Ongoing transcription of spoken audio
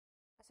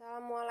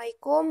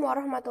Assalamualaikum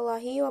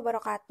warahmatullahi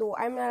wabarakatuh.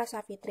 I'm Lela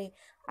Safitri.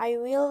 I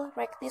will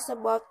practice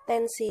about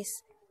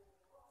tenses.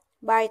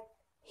 Bite.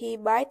 He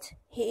bites.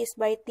 He is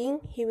biting.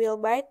 He will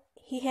bite.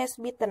 He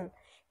has bitten.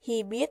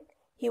 He bit.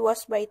 He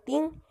was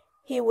biting.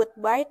 He would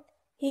bite.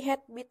 He had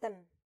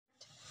bitten.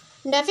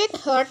 David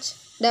hurt.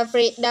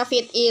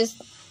 David is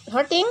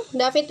hurting.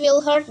 David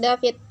will hurt.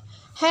 David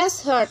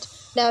has hurt.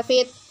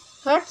 David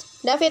hurt.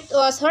 David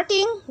was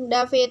hurting.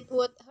 David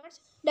would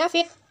hurt.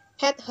 David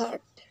had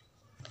hurt.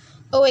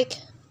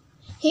 Awake.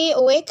 He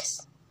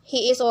awakes.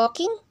 He is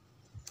walking.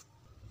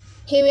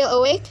 He will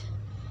awake.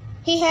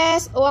 He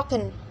has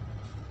awoken.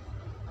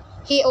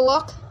 He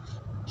awoke.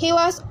 He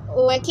was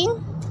waking.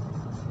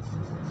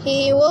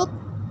 He would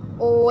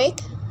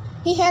awake.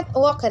 He had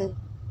awoken.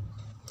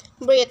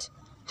 Breathe.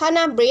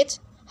 Hannah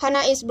breathed.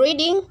 Hannah is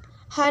breathing.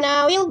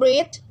 Hannah will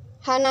breathe.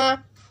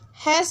 Hannah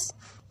has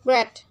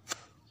breath.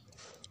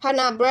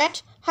 Hannah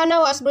breathed.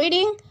 Hannah was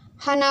breathing.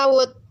 Hannah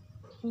would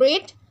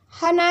breathe.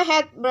 Hannah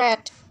had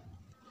breath.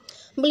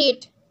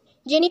 Bleed.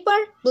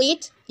 Jennifer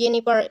bleeds.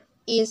 Jennifer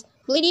is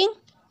bleeding.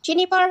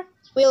 Jennifer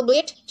will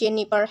bleed.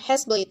 Jennifer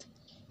has bleed.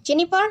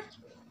 Jennifer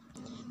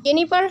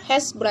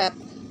has bled.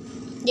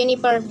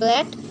 Jennifer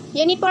bled.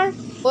 Jennifer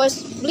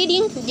was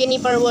bleeding.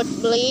 Jennifer would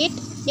bleed.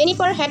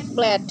 Jennifer had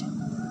bled.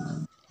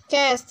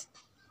 Cast.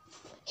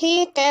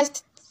 He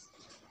casts.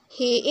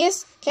 He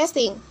is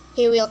casting.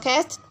 He will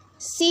cast.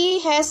 She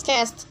has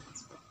cast.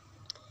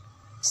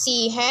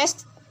 She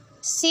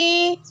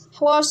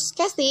was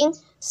casting.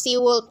 She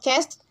would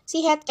cast.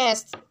 She had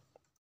cast.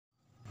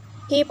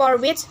 He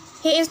forbids.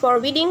 He is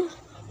forbidding.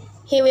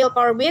 He will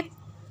forbid.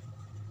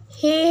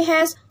 He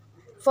has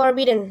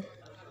forbidden.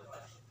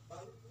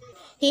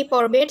 He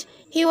forbid.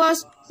 He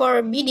was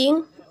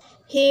forbidding.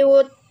 He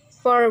would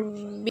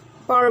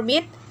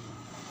forbid.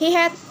 He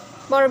had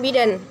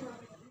forbidden.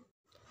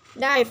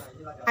 Dive.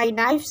 I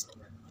dives.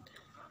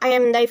 I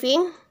am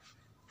diving.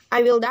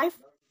 I will dive.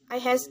 I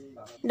has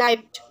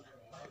dived.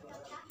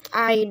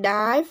 I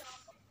dive.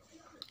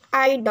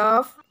 I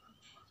dove.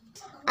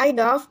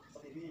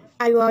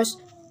 I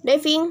was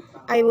diving.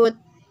 I would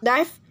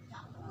dive.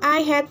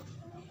 I had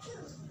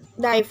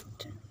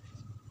dived.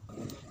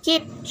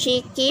 Keep.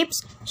 She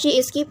keeps. She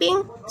is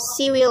keeping.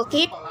 She will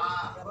keep.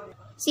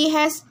 She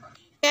has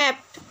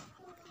kept.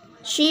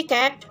 She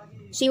kept.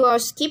 She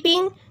was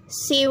keeping.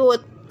 She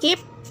would keep.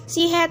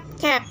 She had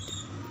kept.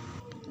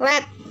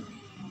 Let.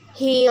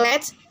 He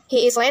lets.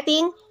 He is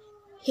letting.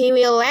 He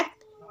will let.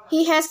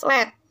 He has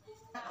let.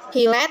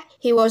 He let.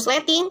 He was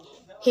letting.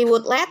 He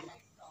would let.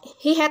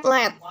 He had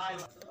let.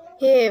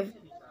 Heave.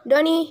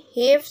 Donnie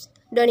heaves.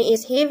 Donnie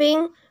is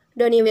heaving.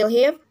 Donnie will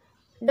heave.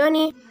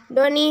 Donnie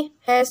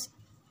has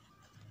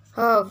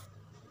heave.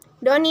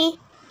 Donnie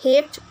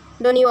heaved.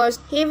 Donnie was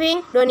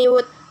heaving. Donnie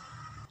would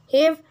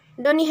heave.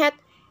 Donnie had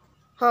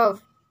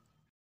heave.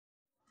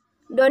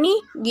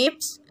 Donnie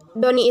gives.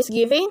 Donnie is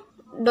giving.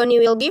 Donnie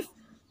will give.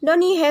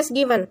 Donnie has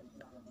given.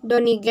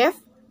 Donnie gave.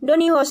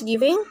 Donnie was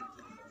giving.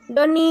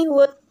 Donnie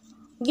would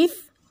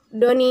give.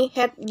 Donnie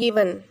had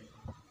given.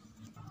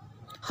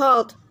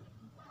 Hold.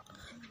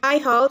 I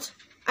hold.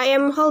 I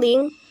am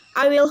holding.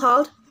 I will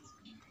hold.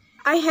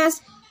 I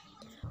has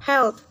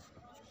held.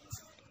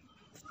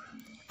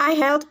 I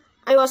held.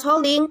 I was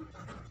holding.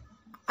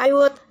 I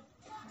would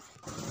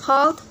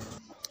hold.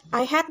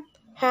 I had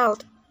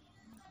held.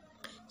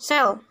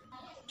 Sell.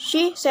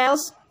 She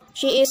sells.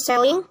 She is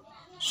selling.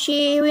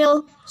 She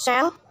will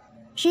sell.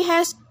 She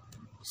has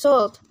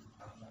sold.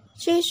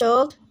 She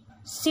sold.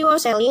 She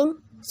was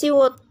selling. She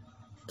would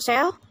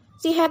sell.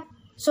 She had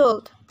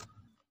sold.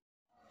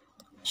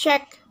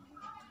 Shake.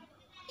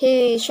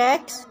 He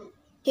shakes.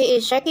 He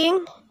is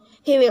shaking.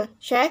 He will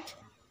shake.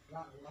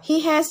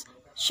 He has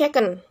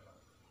shaken.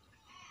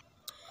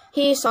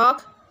 He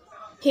shook.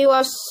 He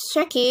was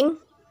shaking.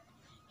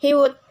 He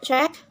would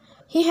shake.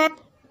 He had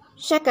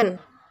shaken.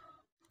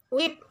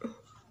 Whip.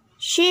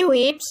 She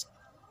whips.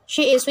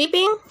 She is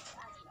whipping.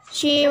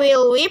 She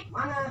will whip.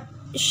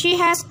 She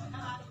has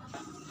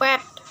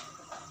wept.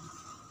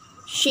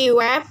 She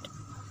wept.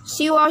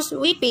 She was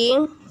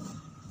weeping.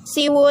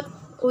 She would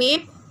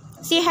weep.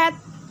 She had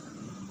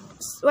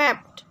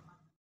wept.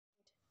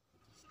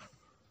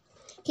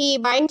 He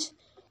binds.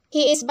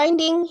 He is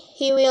binding.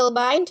 He will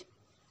bind.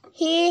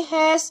 He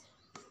has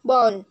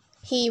bound.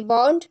 He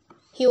bound.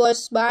 He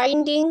was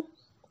binding.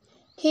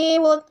 He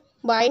would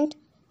bind.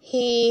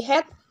 He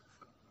had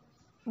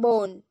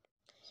bound.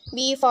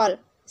 Befall.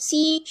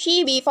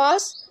 She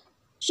befalls.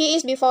 She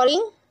is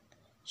befalling.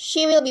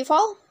 She will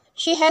befall.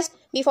 She has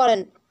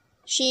befallen.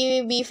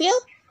 She befell.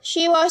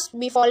 She was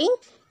befalling.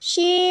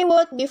 She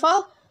would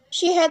befall.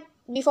 She had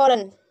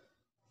befallen.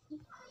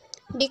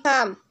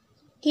 Become.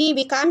 He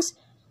becomes.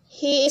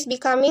 He is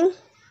becoming.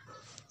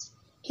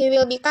 He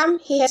will become.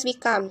 He has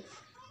become.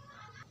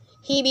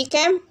 He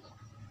became.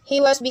 He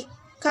was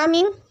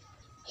becoming.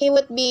 He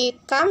would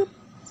become.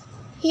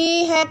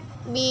 He had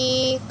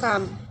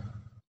become.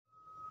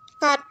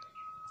 Cut.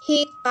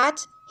 He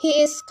cuts.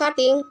 He is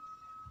cutting.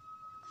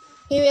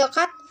 He will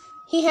cut.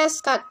 He has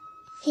cut.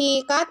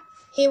 He cut.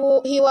 He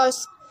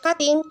was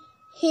cutting.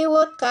 He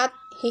would cut,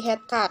 he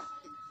had cut.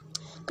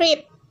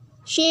 Creep.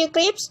 She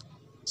creeps,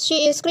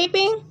 she is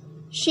creeping,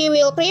 she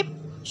will creep,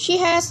 she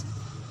has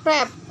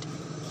crept.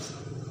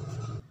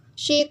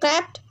 She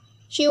crept,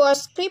 she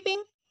was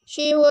creeping,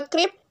 she would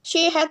creep,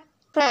 she had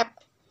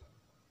crept.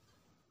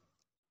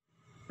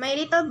 My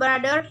little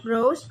brother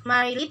grows,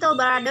 my little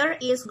brother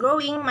is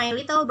growing, my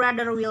little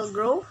brother will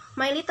grow,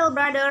 my little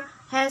brother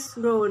has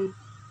grown.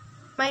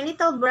 My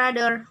little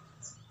brother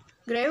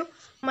grew,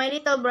 my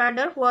little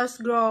brother was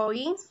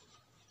growing,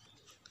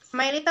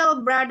 my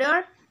little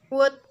brother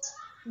would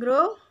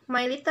grow,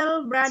 my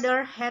little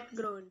brother had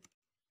grown.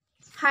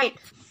 Hide.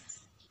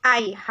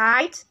 I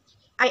hide,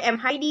 I am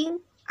hiding,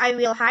 I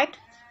will hide,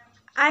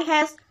 I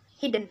has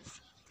hidden.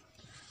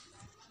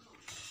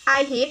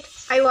 I hid,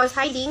 I was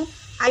hiding,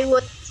 I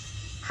would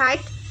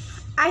hide,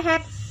 I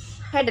had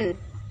hidden.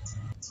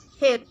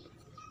 Hid.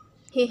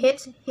 He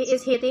hits, he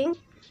is hitting,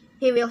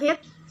 he will hit,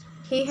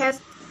 he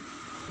has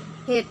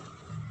hit.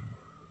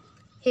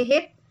 He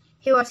hit,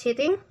 he was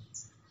hitting,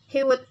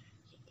 he would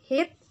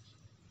hit,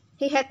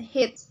 he had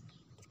hit.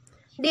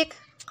 Dig.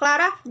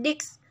 Clara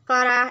digs,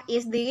 Clara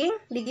is digging,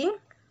 digging,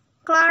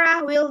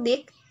 Clara will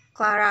dig,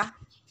 Clara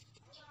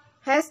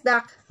has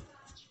dug.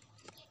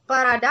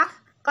 Clara dug,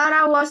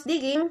 Clara was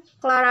digging,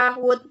 Clara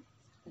would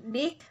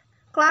dig,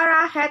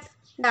 Clara had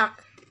dug.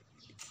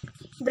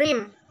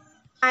 Dream.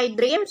 I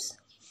dreams,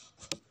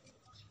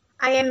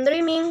 I am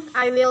dreaming,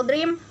 I will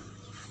dream,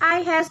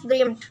 I has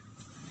dreamed.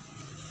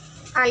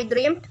 I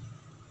dreamed,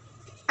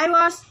 I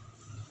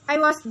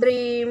was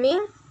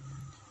dreaming,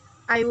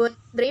 I would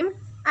dream,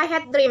 I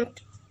had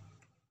dreamed.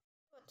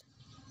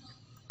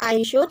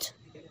 I shoot,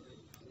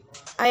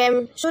 I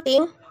am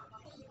shooting,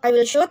 I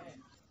will shoot,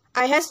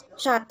 I has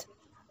shot.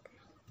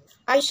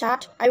 I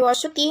shot, I was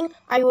shooting,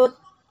 I would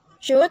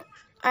shoot,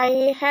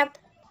 I had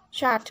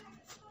shot.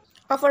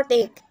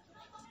 Overtake.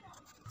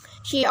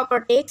 She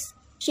overtakes,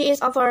 she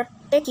is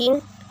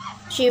overtaking,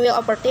 she will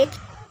overtake,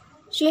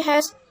 she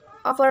has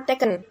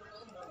overtaken.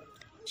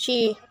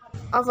 She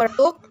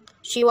overtook,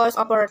 she was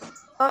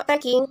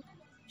overtaking,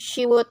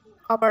 she would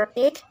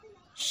overtake,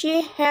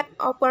 she had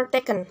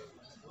overtaken.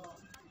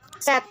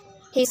 Set.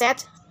 He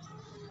set,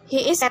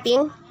 he is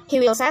setting, he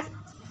will set,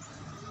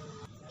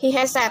 he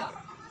has set.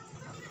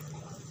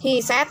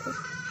 He set,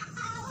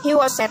 he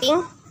was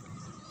setting,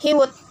 he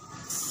would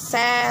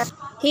set,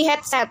 he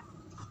had set.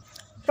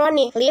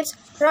 Ronnie leads,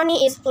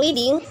 Ronnie is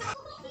leading,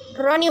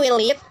 Ronnie will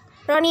lead,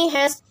 Ronnie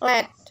has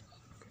led.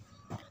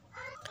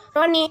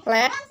 Ronnie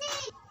led,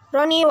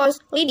 Ronnie was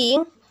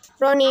leading,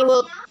 Ronnie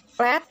would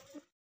lead,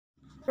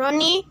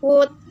 Ronnie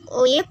would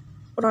lead,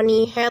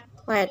 Ronnie had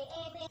led.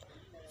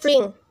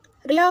 Fling.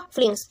 Rio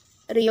flings,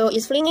 Rio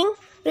is flinging,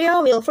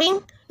 Rio will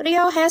fling,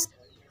 Rio has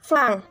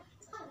flung.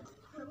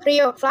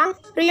 Rio flung,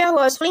 Rio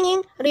was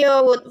flinging,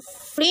 Rio would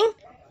fling,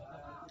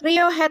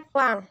 Rio had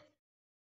flung.